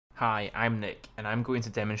Hi, I'm Nick, and I'm going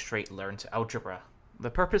to demonstrate Learn to Algebra.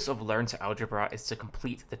 The purpose of Learn to Algebra is to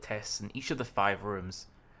complete the tests in each of the 5 rooms.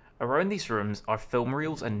 Around these rooms are film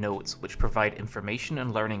reels and notes which provide information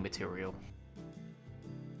and learning material.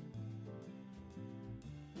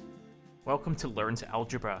 Welcome to Learn to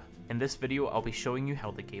Algebra. In this video I'll be showing you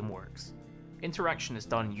how the game works. Interaction is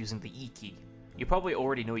done using the E key. You probably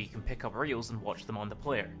already know you can pick up reels and watch them on the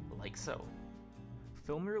player, like so.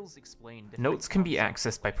 Film reels explain notes can be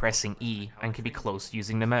accessed by pressing E and can be closed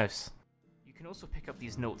using the mouse. You can also pick up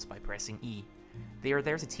these notes by pressing E. They are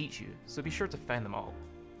there to teach you, so be sure to find them all.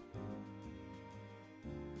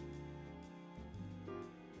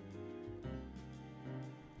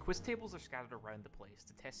 Quiz tables are scattered around the place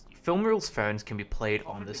to test you. Film reels found can be played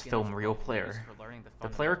on this film reel player. The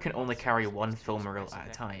player can only carry one film reel at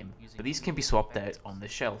a time, but these can be swapped out on the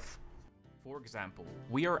shelf. For example,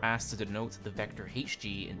 we are asked to denote the vector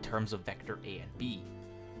hg in terms of vector a and b.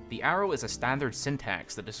 The arrow is a standard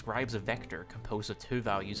syntax that describes a vector composed of 2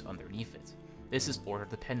 values underneath it. This is order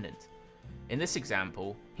dependent. In this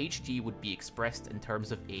example, hg would be expressed in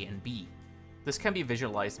terms of a and b. This can be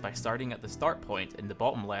visualized by starting at the start point in the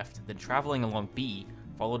bottom left, then traveling along b,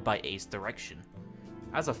 followed by a's direction.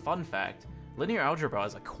 As a fun fact, linear algebra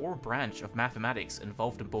is a core branch of mathematics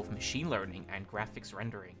involved in both machine learning and graphics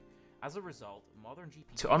rendering. As a result, modern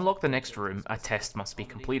GPUs... To unlock the next room, a test must be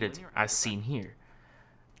completed, as seen here.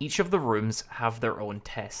 Each of the rooms have their own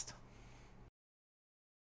test.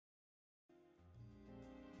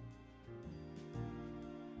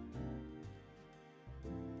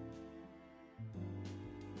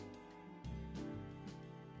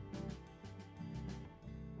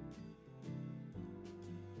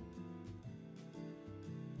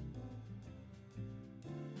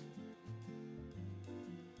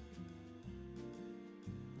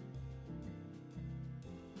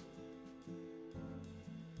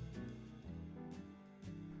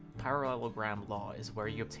 Parallelogram law is where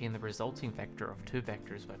you obtain the resulting vector of 2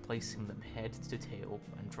 vectors by placing them head to tail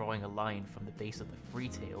and drawing a line from the base of the free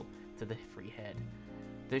tail to the free head.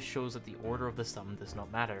 This shows that the order of the sum does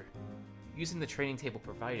not matter. Using the training table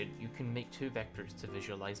provided, you can make 2 vectors to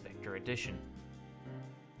visualize vector addition.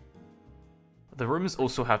 The rooms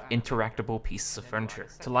also have interactable pieces of furniture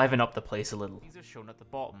to liven up the place a little. These are shown at the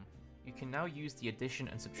bottom. You can now use the addition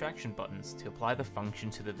and subtraction buttons to apply the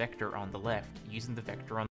function to the vector on the left, using the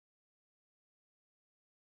vector on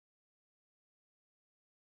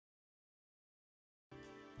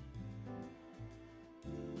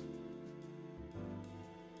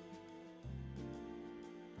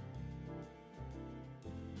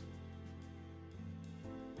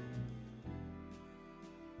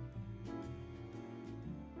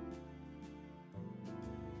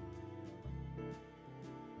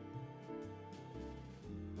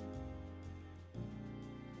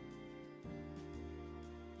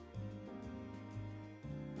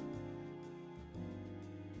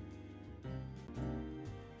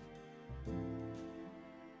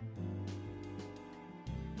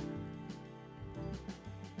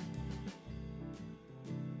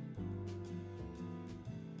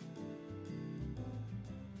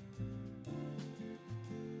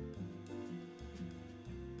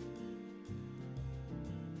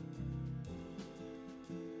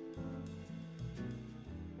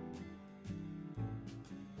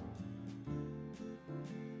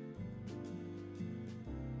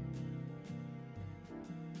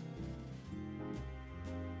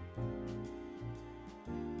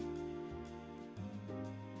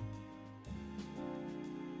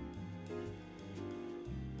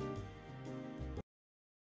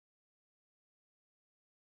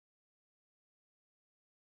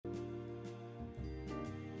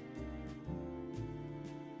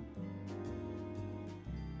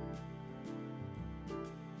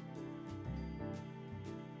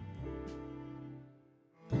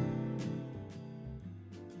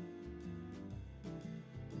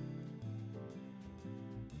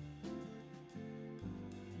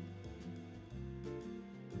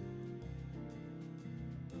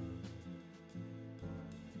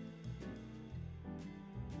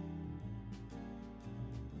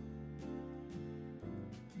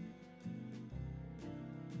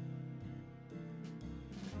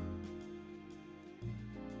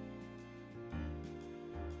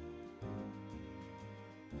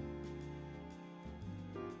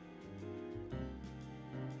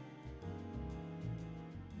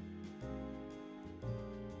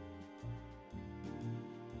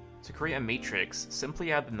To create a matrix,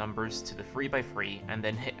 simply add the numbers to the 3x3 and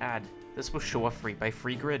then hit add. This will show a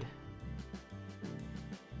 3x3 grid.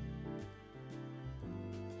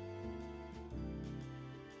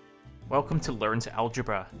 Welcome to Learn to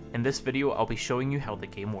Algebra. In this video I'll be showing you how the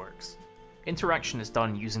game works. Interaction is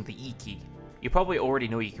done using the E key. You probably already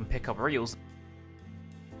know you can pick up reals.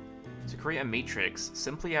 To create a matrix,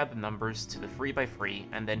 simply add the numbers to the 3x3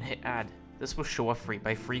 and then hit add. This will show a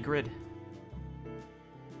 3x3 grid.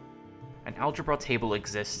 An algebra table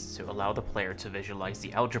exists to allow the player to visualize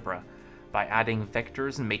the algebra by adding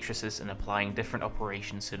vectors and matrices and applying different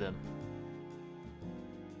operations to them.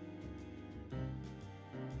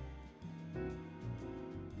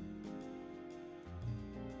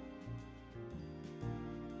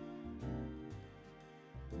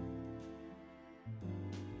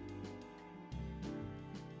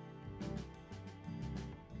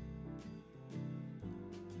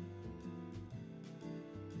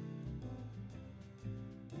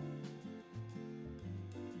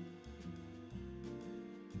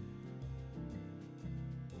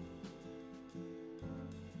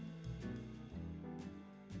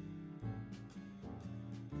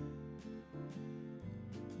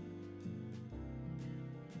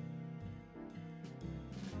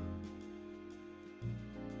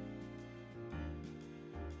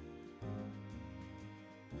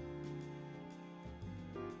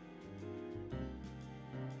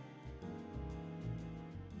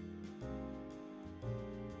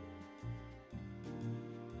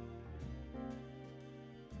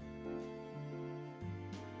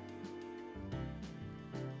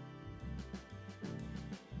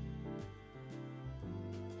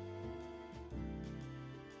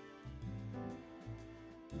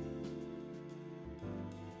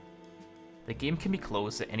 The game can be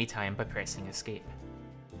closed at any time by pressing escape.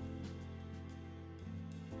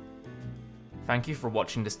 Thank you for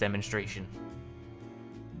watching this demonstration.